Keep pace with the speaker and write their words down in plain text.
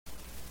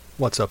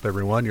What's up,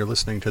 everyone? You're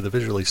listening to the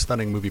Visually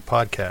Stunning Movie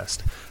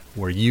Podcast,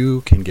 where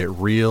you can get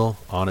real,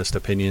 honest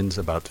opinions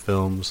about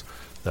films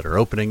that are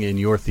opening in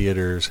your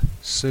theaters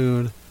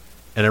soon,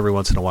 and every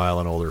once in a while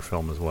an older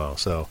film as well.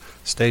 So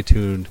stay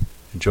tuned,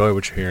 enjoy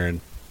what you're hearing.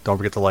 Don't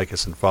forget to like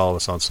us and follow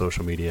us on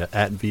social media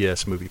at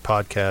VS Movie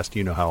Podcast.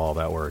 You know how all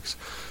that works.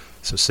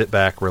 So sit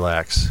back,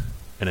 relax,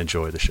 and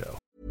enjoy the show.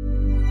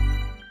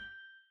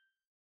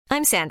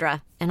 I'm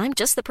Sandra, and I'm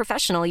just the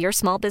professional your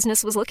small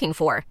business was looking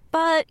for.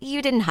 But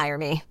you didn't hire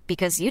me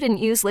because you didn't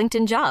use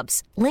LinkedIn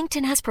Jobs.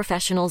 LinkedIn has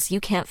professionals you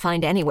can't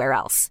find anywhere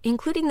else,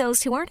 including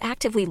those who aren't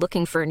actively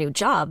looking for a new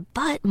job,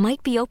 but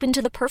might be open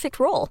to the perfect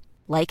role,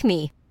 like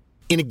me.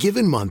 In a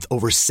given month,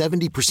 over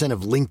 70%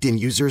 of LinkedIn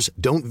users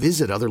don't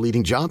visit other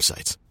leading job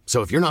sites.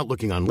 So if you're not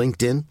looking on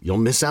LinkedIn, you'll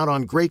miss out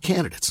on great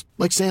candidates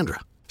like Sandra.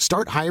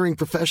 Start hiring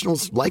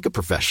professionals like a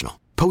professional.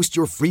 Post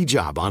your free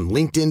job on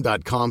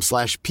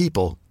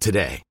linkedin.com/people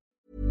today.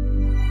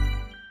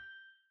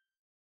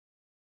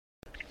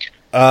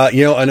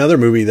 Another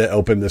movie that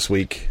opened this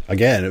week,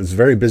 again, it was a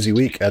very busy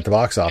week at the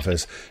box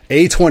office.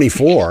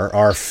 A24,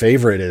 our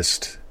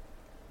favoriteest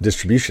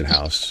distribution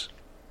house.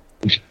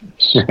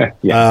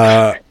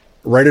 Yeah.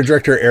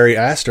 Writer-director Ari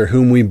Aster,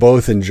 whom we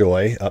both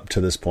enjoy up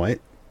to this point.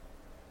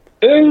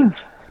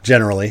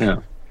 Generally. Yeah.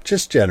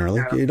 Just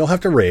generally. Yeah. You don't have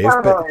to rave,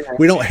 but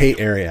we don't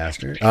hate Ari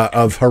Aster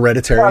of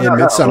Hereditary and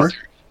Midsommar.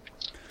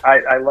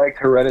 I liked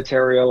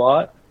Hereditary a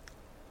lot.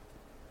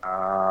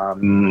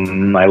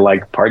 I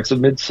like parts of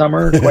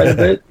Midsommar quite a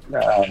bit.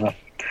 There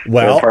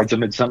are parts of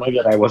Midsommar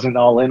that I wasn't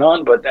all in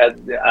on, but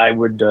I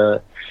would.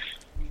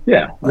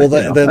 Yeah. Well,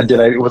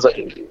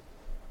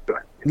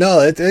 No,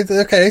 it's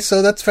okay.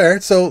 So that's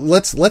fair. So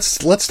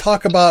let's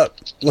talk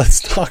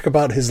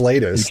about his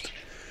latest.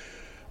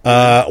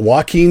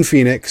 Joaquin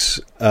Phoenix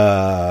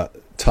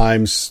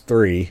times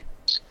 3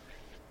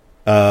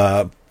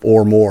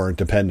 or more,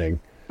 depending.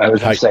 I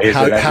was going to say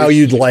how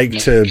you'd like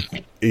to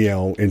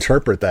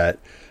interpret that.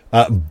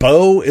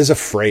 Beau is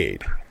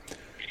Afraid.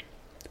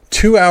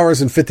 2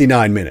 hours and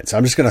 59 minutes.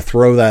 I'm just going to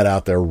throw that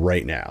out there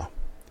right now.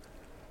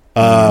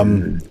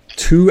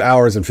 2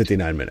 hours and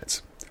 59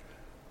 minutes.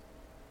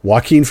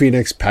 Joaquin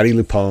Phoenix, Patti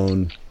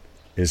LuPone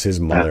is his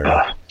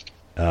mother.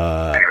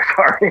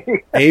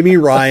 Sorry. Amy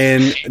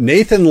Ryan,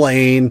 Nathan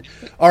Lane.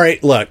 All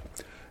right, look.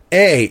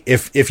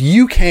 If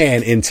you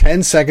can, in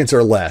 10 seconds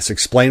or less,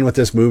 explain what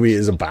this movie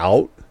is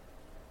about,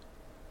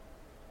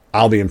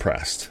 I'll be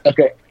impressed.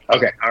 Okay. All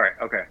right.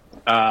 Okay.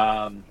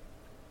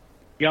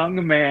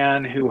 Young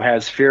man who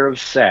has fear of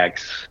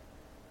sex,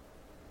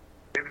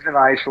 lives in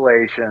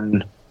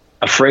isolation,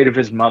 afraid of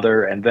his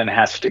mother, and then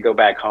has to go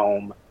back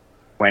home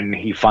when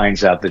he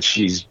finds out that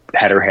she's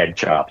had her head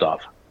chopped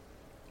off.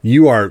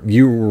 You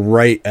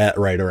right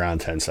around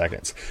 10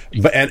 seconds.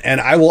 But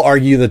and I will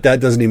argue that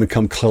doesn't even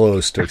come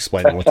close to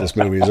explaining what this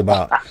movie is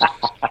about.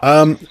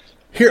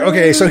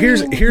 Here's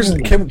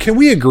can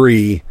we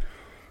agree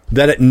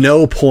that at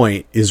no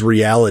point is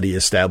reality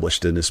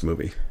established in this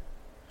movie?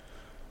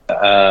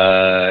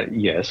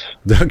 Yes.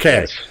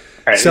 Okay.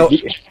 Yes. So when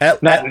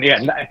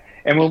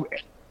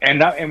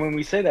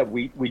we say that,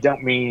 we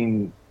don't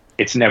mean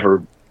it's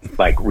never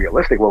like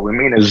realistic. What we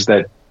mean is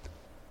that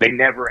they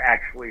never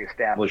actually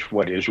establish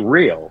what is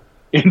real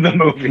in the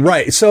movie.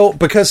 Right. So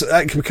because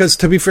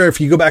to be fair,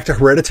 if you go back to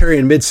Hereditary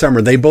and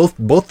Midsommar, they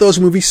both those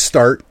movies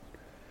start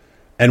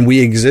and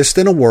we exist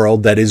in a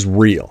world that is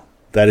real,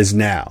 that is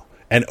now.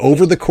 And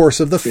over the course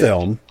of the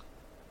film,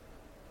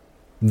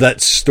 that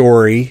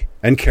story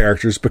and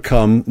characters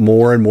become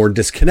more and more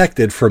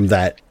disconnected from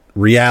that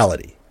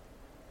reality.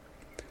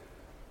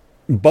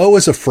 Beau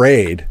is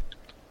Afraid.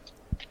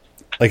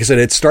 Like I said,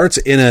 it starts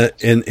in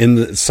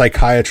the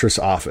psychiatrist's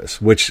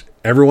office, which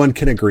everyone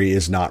can agree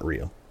is not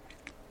real.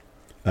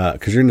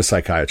 Because you're in the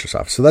psychiatrist's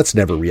office. So that's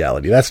never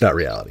reality. That's not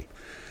reality.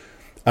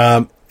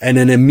 And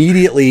then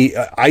immediately,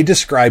 I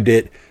described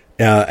it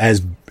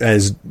as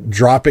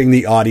dropping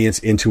the audience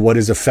into what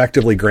is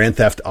effectively Grand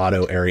Theft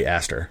Auto Ari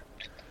Aster.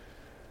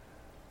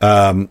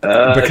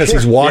 Because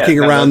he's walking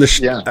around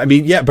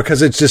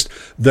because it's just,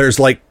 there's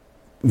like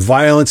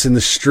violence in the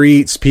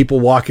streets,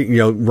 people walking,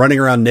 running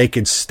around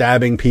naked,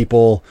 stabbing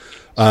people,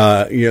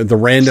 the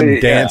random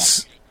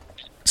dance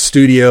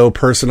studio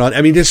person on.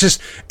 I mean, it's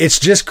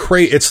just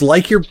crazy. It's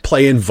like you're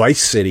playing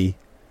Vice City,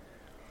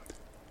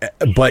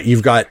 but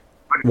you've got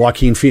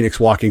Joaquin Phoenix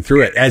walking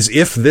through it as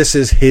if this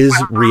is his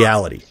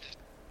reality.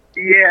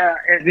 Yeah,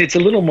 it's a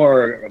little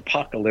more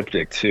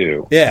apocalyptic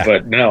too. Yeah,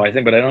 but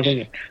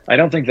I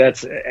don't think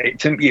that's.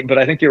 But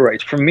I think you're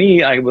right. For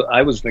me, I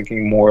was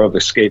thinking more of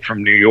Escape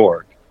from New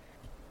York,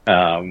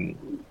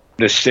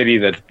 the city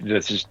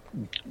that's just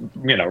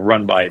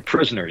run by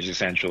prisoners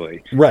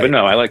essentially. Right. But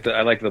no, I like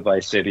the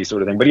Vice City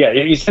sort of thing. But yeah,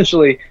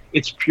 essentially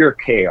it's pure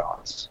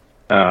chaos.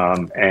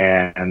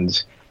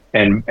 And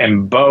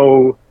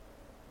Beau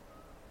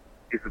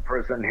is the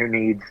person who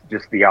needs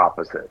just the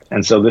opposite.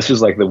 And so this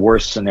is like the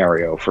worst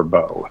scenario for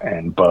Beau.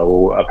 And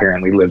Beau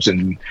apparently lives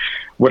in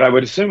what I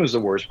would assume is the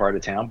worst part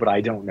of town, but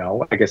I don't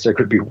know. I guess there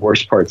could be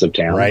worse parts of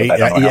town. Right.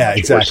 Yeah,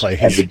 exactly.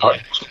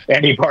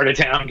 Any part of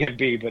town can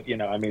be, but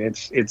I mean,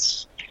 it's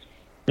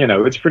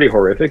it's pretty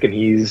horrific, and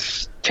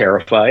he's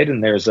terrified,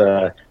 and there's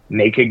a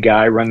naked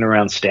guy running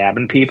around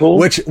stabbing people.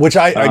 Which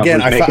I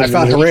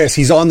found hilarious.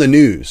 He's on the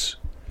news.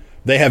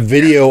 They have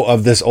video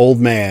of this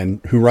old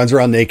man who runs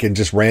around naked,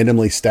 just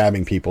randomly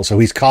stabbing people. So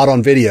he's caught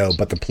on video,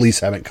 but the police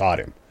haven't caught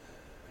him.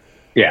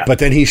 Yeah. But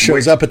then he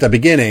shows up at the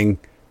beginning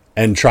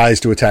and tries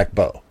to attack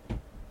Beau.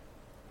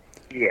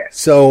 Yeah.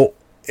 So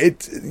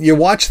you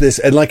watch this,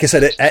 and like I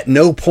said, at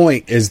no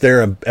point is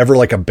there ever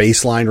like a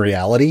baseline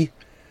reality.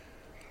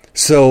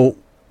 So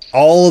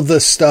all of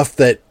the stuff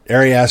that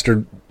Ari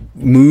Aster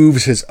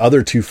moves his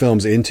other two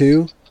films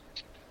into,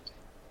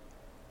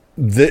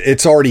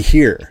 it's already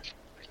here.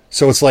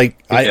 So it's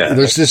like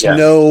there's just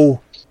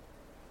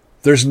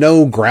there's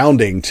no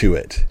grounding to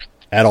it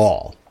at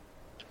all.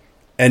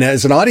 And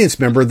as an audience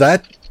member,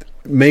 that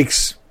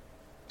makes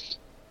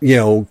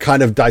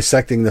kind of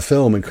dissecting the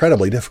film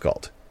incredibly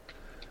difficult.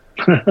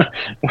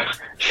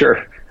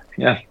 Sure.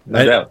 Yeah.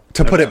 No doubt.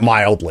 To put it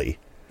mildly.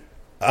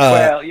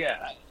 Well,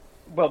 yeah.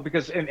 Well,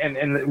 because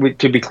and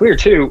to be clear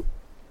too,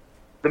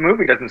 the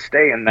movie doesn't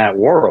stay in that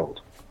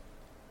world.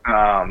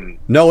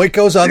 No, it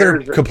goes other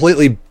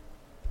completely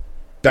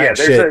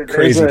batshit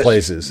crazy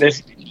places.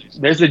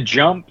 There's a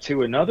jump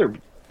to another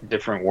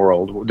different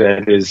world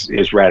that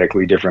is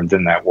radically different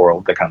than that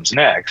world that comes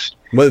next.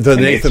 But the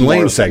Nathan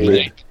Lane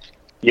segment.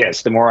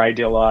 Yes, the more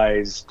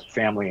idealized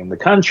family in the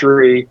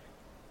country.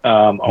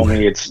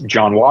 Only it's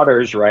John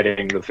Waters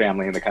writing the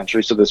family in the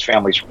country, so this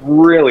family's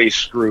really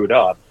screwed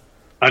up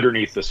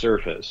underneath the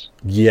surface.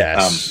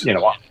 Yes.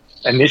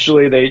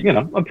 Initially they,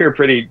 appear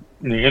pretty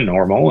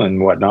normal and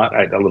whatnot.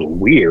 A little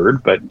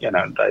weird, but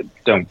I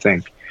don't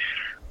think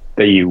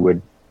that you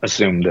would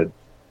assume that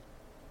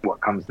what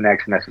comes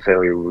next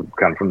necessarily would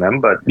come from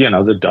them. But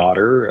the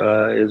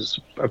daughter is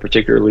a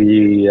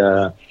particularly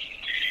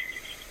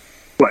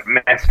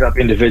messed up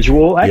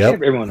individual. Actually,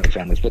 everyone in the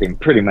family is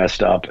pretty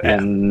messed up,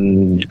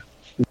 and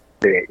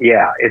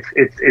it's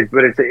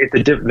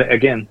a different.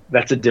 Again,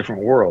 that's a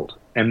different world.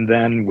 And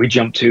then we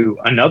jump to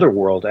another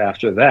world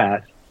after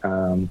that,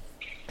 in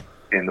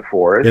the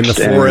forest. In the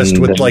forest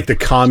with like the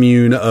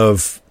commune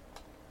of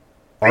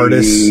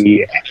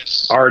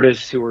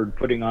artists who are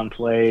putting on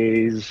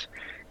plays,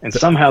 and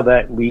somehow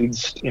that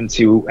leads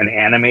into an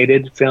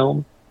animated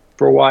film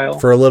for a while.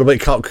 For a little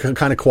bit,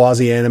 kind of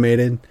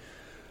quasi-animated.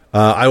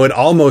 I would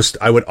almost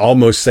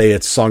say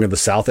it's Song of the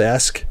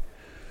South-esque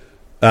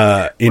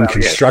in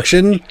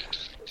construction,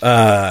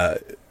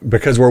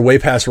 because we're way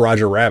past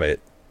Roger Rabbit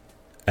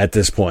at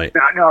this point.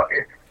 No.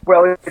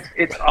 Well,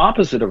 it's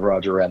opposite of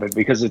Roger Rabbit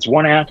because it's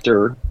one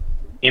actor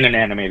in an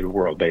animated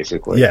world,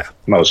 basically. Yeah,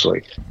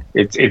 mostly.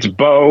 It's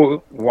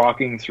Beau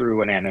walking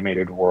through an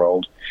animated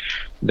world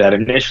that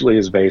initially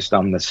is based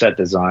on the set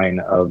design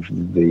of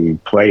the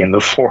play in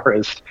the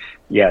forest.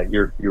 Yeah,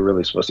 you're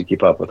really supposed to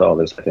keep up with all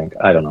this, I think.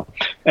 I don't know.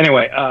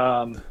 Anyway,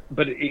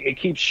 but it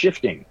keeps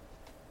shifting,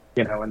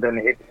 and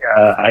then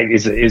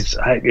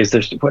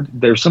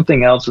there's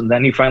something else, and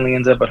then he finally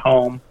ends up at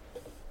home.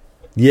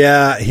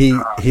 Yeah,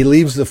 he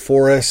leaves the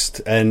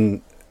forest,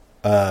 and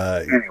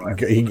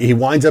he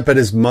winds up at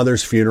his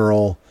mother's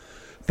funeral,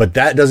 but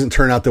that doesn't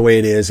turn out the way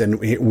it is, and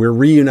we're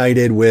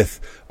reunited with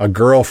a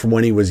girl from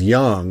when he was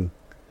young,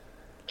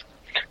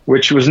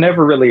 which was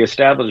never really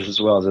established as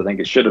well as I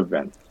think it should have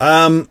been.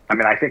 I mean,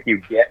 I think you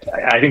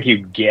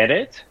get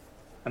it,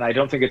 and I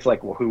don't think it's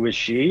like, well, who is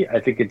she?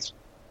 I think it's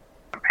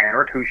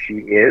apparent who she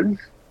is.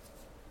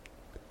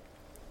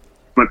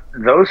 But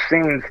those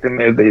scenes to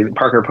me,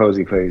 Parker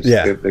Posey plays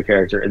the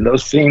character, and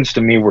those scenes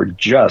to me were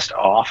just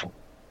awful.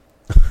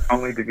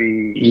 Only to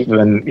be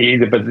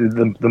but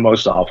the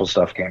most awful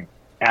stuff came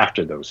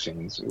after those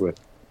scenes with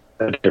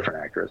a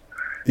different actress.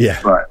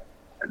 Yeah. But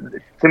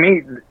to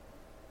me,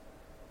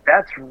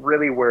 that's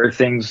really where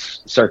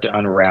things start to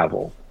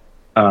unravel.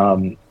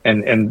 And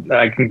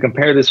I can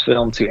compare this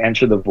film to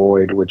Enter the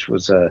Void, which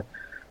was a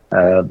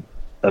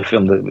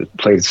film that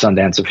played at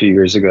Sundance a few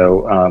years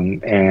ago,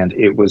 and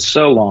it was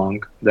so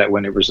long that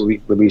when it was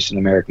released in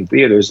American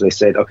theaters, they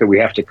said, "Okay, we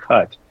have to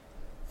cut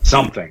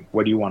something.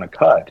 What do you want to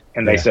cut?"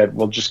 And they said,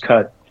 "Well, just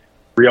cut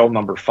reel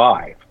number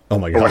 5." Oh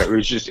my god! It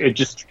was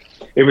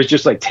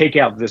just like, take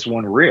out this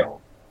one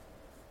reel,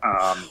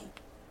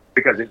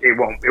 because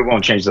it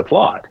won't change the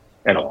plot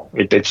at all.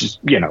 It's just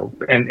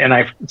and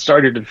I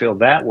started to feel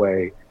that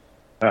way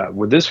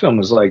with this film.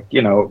 Is like,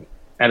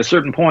 at a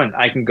certain point,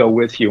 I can go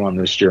with you on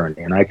this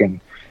journey, and I can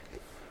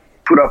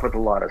put up with a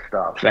lot of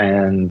stuff.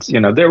 And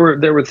there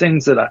were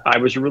things that I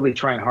was really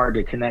trying hard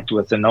to connect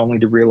with, and only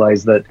to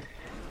realize that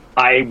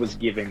I was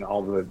giving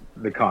all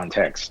the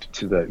context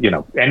to the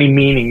any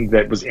meaning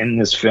that was in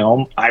this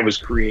film, I was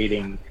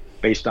creating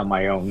based on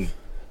my own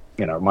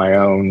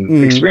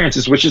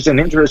experiences, which is an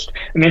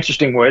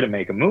interesting way to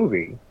make a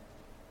movie.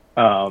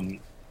 But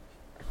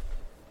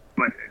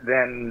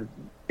then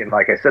and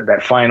like I said,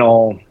 that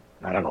final,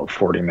 I don't know,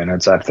 40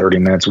 minutes, 30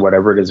 minutes,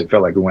 whatever it is, it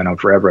felt like it went on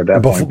forever at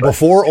that point.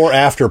 Before or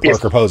after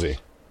Parker Posey?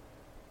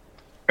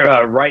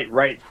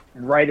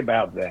 Right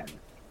about then.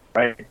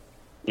 Right?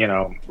 You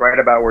know, right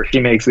about where she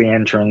makes the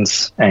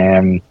entrance,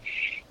 and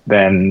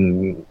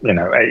then, you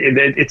know,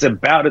 it's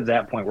about at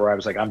that point where I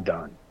was like, I'm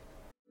done.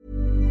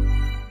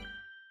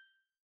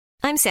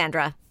 I'm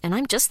Sandra, and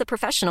I'm just the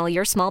professional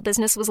your small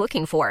business was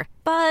looking for.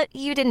 But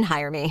you didn't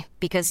hire me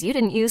because you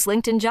didn't use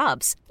LinkedIn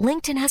Jobs.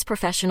 LinkedIn has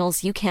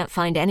professionals you can't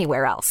find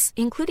anywhere else,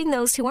 including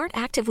those who aren't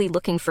actively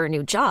looking for a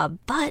new job,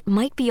 but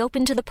might be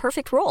open to the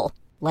perfect role,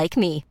 like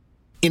me.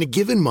 In a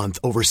given month,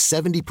 over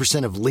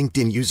 70% of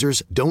LinkedIn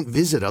users don't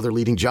visit other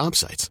leading job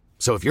sites.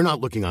 So if you're not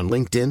looking on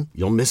LinkedIn,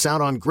 you'll miss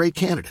out on great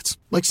candidates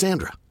like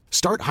Sandra.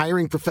 Start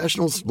hiring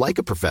professionals like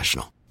a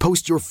professional.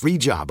 Post your free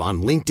job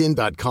on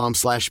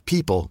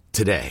linkedin.com/people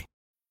today.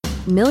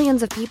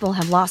 Millions of people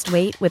have lost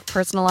weight with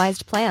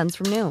personalized plans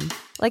from Noom.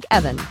 Like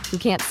Evan, who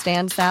can't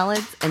stand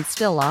salads and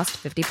still lost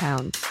 50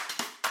 pounds.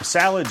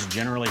 Salads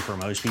generally for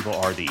most people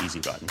are the easy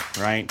button,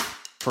 right?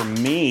 For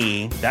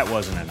me, that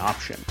wasn't an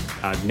option.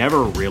 I never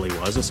really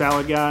was a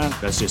salad guy.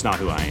 That's just not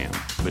who I am.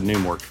 But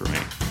Noom worked for me.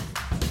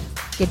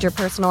 Get your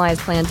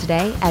personalized plan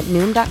today at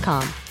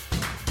Noom.com.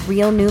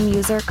 Real Noom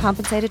user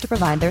compensated to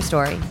provide their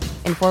story.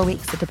 In 4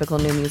 weeks, the typical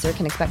Noom user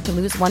can expect to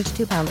lose 1 to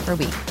 2 pounds per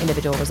week.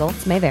 Individual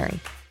results may vary.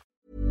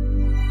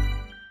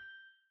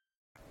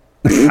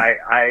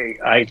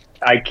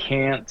 I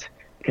can't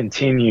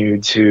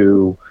continue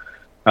to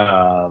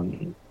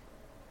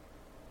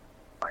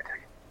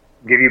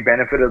give you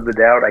benefit of the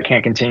doubt. I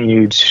can't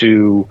continue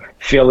to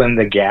fill in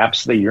the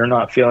gaps that you're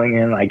not filling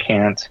in. I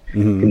can't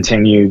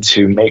continue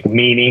to make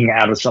meaning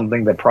out of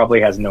something that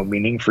probably has no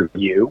meaning for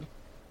you.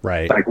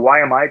 Right. Like,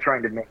 why am I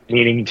trying to make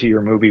meaning to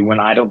your movie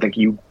when I don't think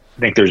you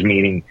think there's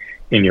meaning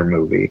in your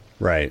movie?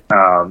 Right.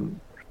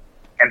 And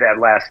that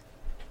last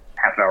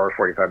half hour,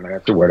 45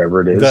 minutes or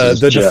whatever it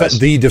is.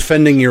 The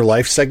defending your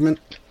life segment.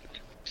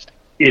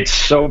 It's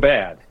so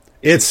bad.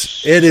 It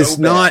is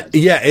not.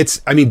 Yeah,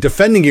 it's. I mean,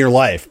 Defending Your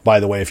Life,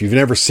 by the way, if you've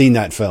never seen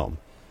that film,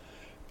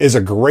 is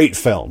a great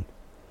film.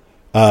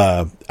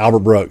 Albert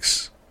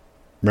Brooks,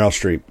 Meryl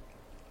Streep.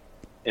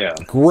 Yeah,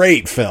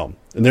 great film.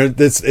 And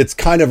it's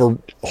kind of a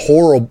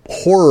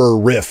horror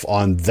riff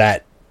on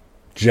that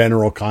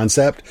general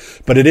concept,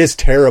 but it is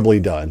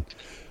terribly done.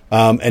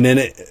 And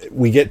then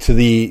we get to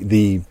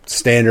the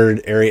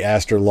standard Ari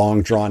Aster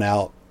long drawn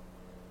out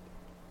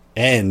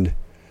end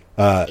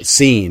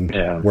scene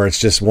where it's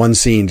just one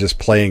scene just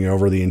playing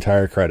over the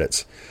entire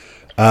credits,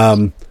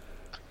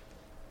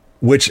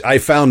 which I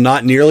found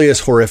not nearly as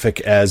horrific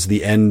as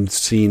the end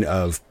scene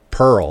of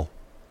Pearl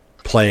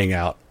playing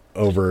out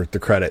over the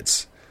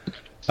credits.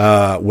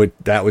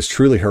 That was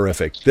truly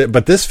horrific.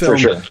 But this film,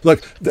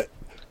 look,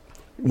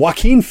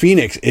 Joaquin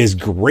Phoenix is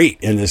great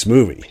in this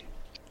movie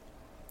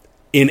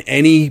in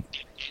any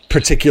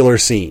particular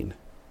scene.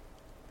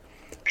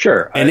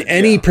 Sure. And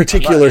any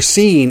particular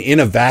scene in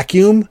a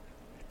vacuum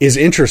is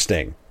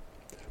interesting.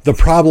 The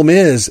problem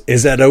is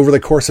that over the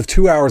course of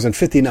 2 hours and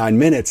 59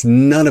 minutes,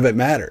 none of it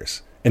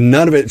matters. And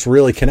none of it's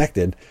really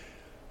connected.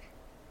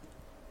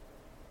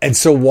 And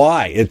so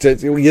why?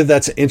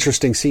 That's an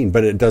interesting scene,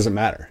 but it doesn't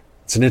matter.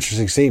 It's an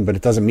interesting scene, but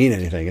it doesn't mean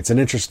anything. It's an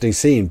interesting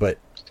scene, but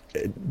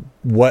it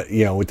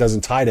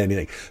doesn't tie to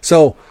anything.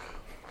 So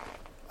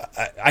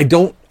I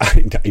don't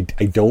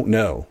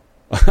know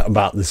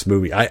about this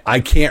movie. I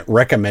can't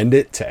recommend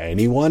it to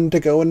anyone to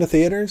go into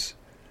theaters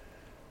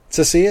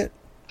to see it.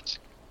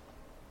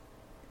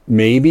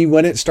 Maybe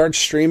when it starts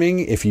streaming,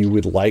 if you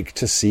would like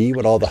to see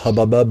what all the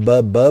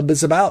hubbub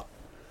is about.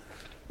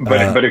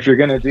 But if you're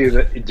going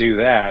to do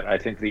that, I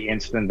think the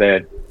instant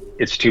that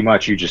it's too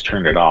much, you just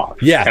turn it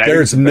off. Yeah, and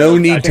there's no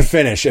need to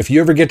finish. If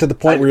you ever get to the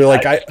point where you're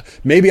like,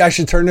 maybe I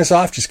should turn this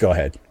off, just go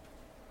ahead.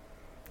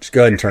 Just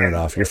go ahead and turn it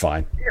off. You're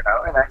fine.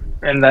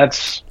 And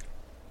that's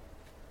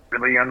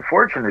really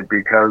unfortunate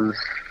because,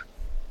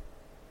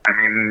 I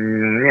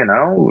mean,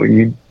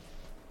 you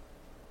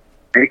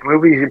make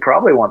movies, you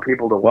probably want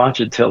people to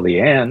watch it till the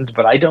end,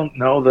 but I don't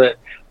know that.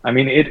 I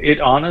mean, it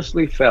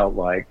honestly felt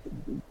like,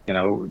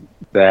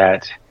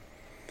 that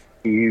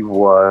he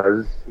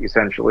was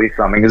essentially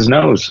thumbing his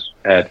nose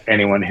at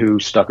anyone who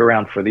stuck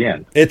around for the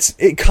end.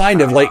 It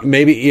kind of like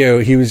maybe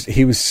he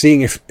was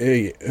seeing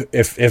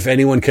if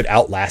anyone could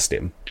outlast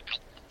him.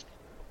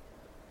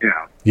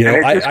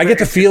 Yeah, I get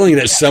the feeling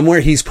that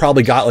somewhere he's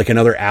probably got like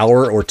another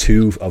hour or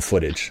two of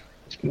footage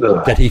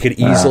that he could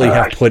easily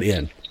have put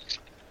in.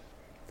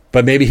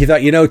 But maybe he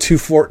thought,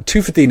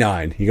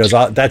 259. He goes,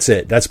 that's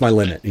it. That's my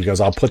limit. He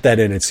goes, I'll put that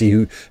in and see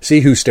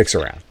who sticks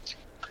around.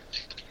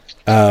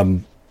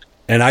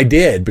 And I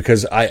did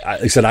because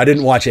I said I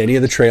didn't watch any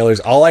of the trailers.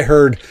 All I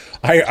heard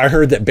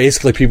that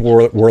basically people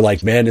were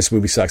like, "Man, this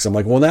movie sucks." I'm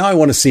like, well, now I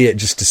want to see it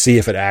just to see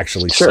if it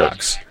actually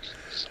sucks.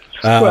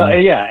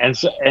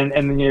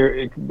 And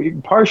you're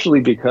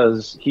partially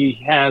because he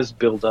has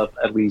built up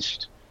at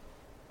least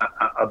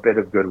a bit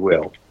of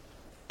goodwill,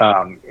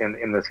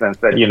 in the sense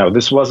that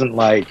this wasn't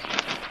like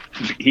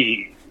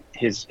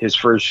his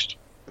first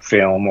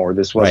film, or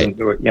this wasn't,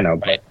 but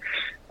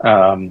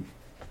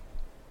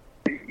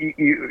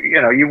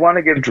you want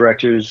to give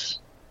directors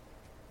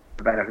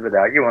the benefit of the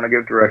doubt. You want to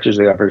give directors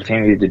the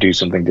opportunity to do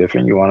something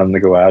different. You want them to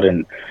go out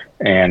and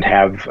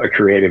have a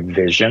creative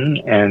vision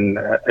and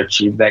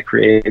achieve that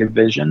creative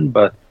vision.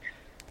 But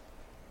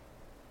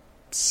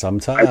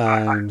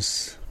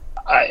sometimes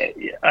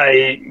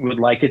I would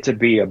like it to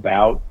be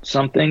about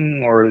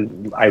something, or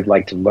I'd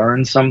like to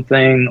learn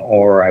something,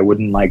 or I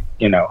wouldn't like,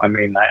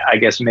 I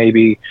guess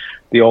maybe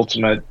the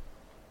ultimate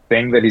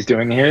thing that he's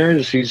doing here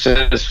is he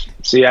says,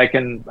 see, I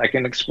can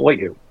exploit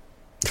you.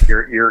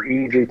 You're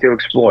easy to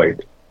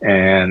exploit.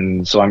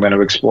 And so I'm going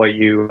to exploit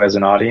you as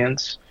an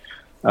audience.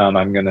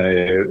 I'm going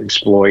to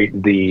exploit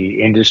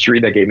the industry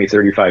that gave me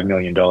 $35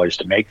 million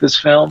to make this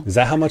film. Is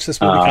that how much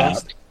this movie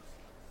cost?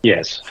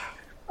 Yes.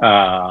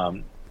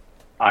 I'm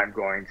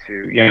going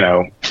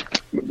to,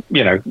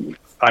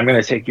 I'm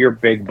going to take your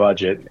big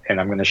budget and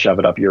I'm going to shove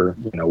it up your,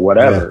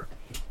 whatever.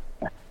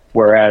 Yeah.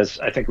 Whereas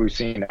I think we've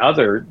seen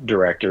other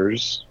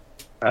directors,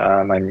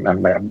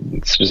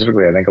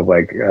 specifically, I think of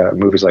like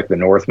movies like The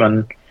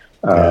Northman,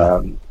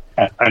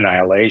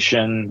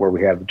 Annihilation, where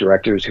we have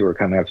directors who are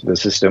coming up to the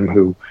system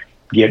who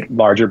get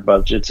larger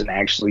budgets and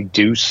actually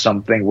do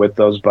something with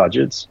those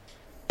budgets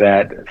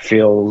that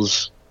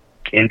feels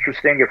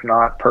interesting, if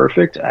not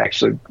perfect. I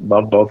actually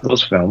love both of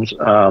those films.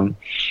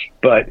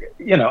 But,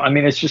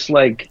 it's just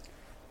like,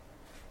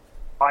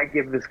 why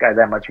give this guy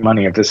that much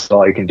money if this is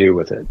all he can do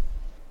with it?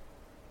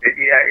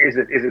 Is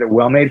it a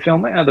well-made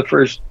film? The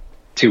first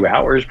 2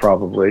 hours,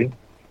 probably.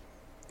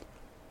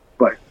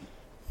 But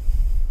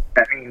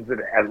that means that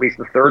at least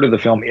a third of the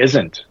film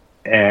isn't.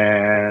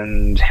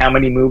 And how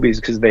many movies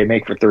because they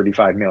make for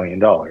 $35 million?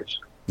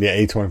 Yeah,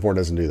 A24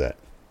 doesn't do that.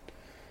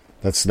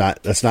 That's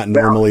not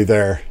normally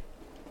their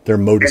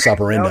modus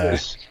operandi.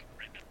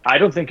 I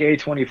don't think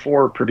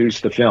A24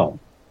 produced the film.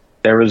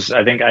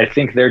 I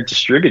think they're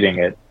distributing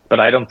it, but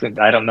I don't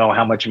know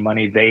how much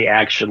money they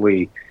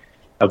actually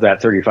of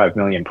that 35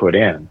 million put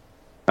in,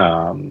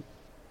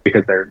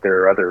 because there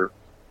are other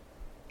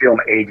film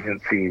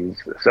agencies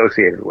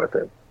associated with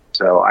it.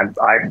 So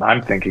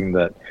I'm thinking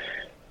that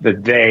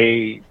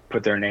they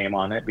put their name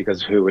on it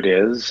because of who it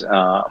is.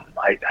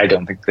 I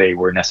don't think they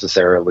were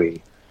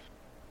necessarily.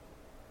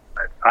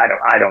 I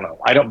don't know.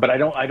 I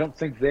don't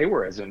think they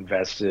were as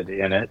invested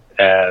in it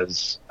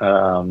as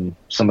some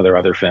of their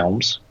other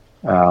films.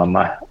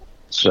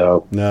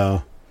 So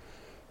no.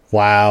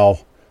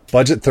 Wow.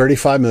 Budget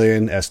 $35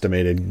 million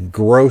estimated.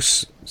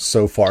 Gross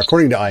so far,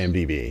 according to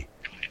IMDb,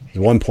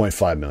 is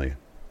 $1.5 million.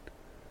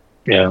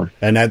 Yeah.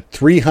 And at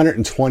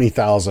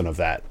 320,000 of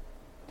that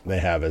they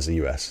have as the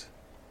US.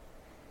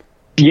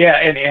 Yeah,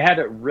 and it had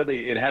a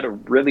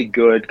really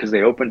good, because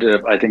they opened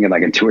it, I think,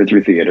 in 2 or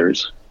 3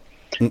 theaters.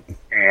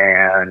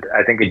 And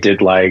I think it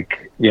did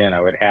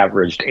it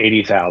averaged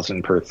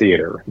 80,000 per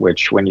theater,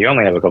 which when you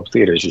only have a couple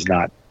theaters is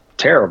not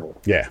terrible.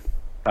 Yeah.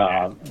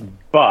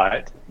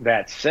 But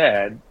that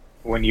said,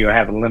 when you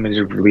have a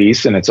limited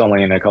release and it's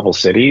only in a couple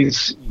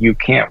cities, you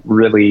can't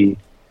really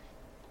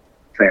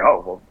say,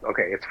 oh, well,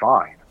 okay, it's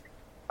fine.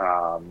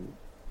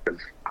 Because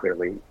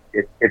clearly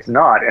it's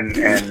not.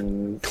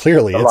 And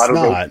clearly it's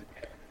not.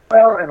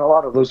 Well, and a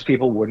lot of those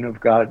people wouldn't have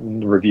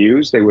gotten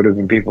reviews. They would have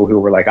been people who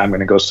were like, I'm going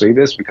to go see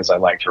this because I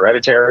liked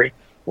Hereditary,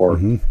 or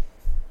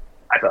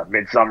I thought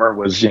Midsummer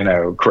was,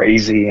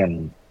 crazy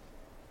and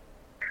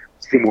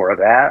see more of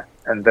that.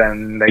 And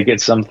then they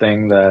get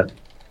something that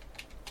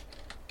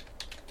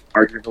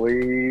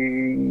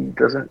arguably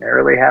doesn't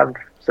really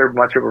serve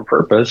much of a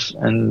purpose.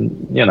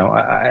 And,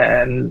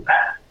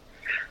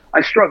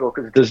 I struggle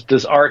because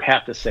does art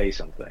have to say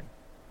something?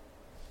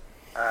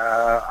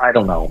 I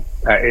don't know,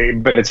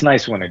 but it's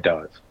nice when it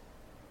does.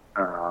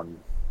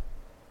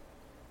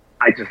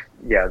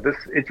 This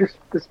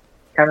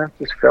kind of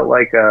just felt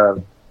like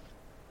a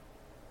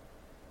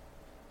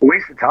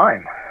waste of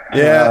time.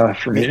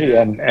 For me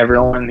and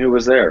everyone who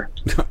was there.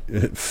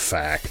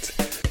 Fact.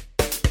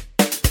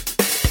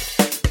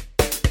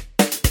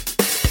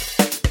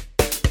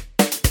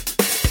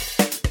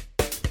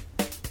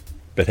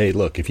 But hey,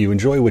 look, if you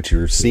enjoy what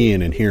you're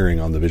seeing and hearing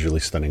on the Visually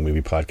Stunning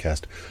Movie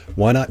Podcast,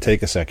 why not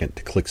take a second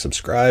to click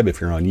subscribe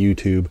if you're on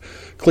YouTube,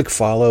 click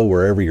follow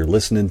wherever you're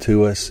listening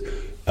to us.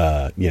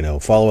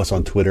 Follow us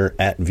on Twitter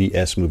at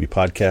VS Movie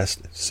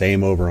Podcast.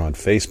 Same over on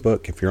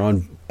Facebook. If you're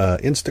on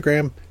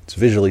Instagram, it's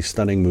Visually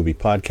Stunning Movie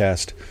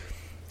Podcast.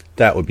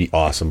 That would be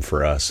awesome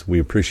for us. We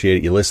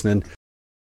appreciate you listening.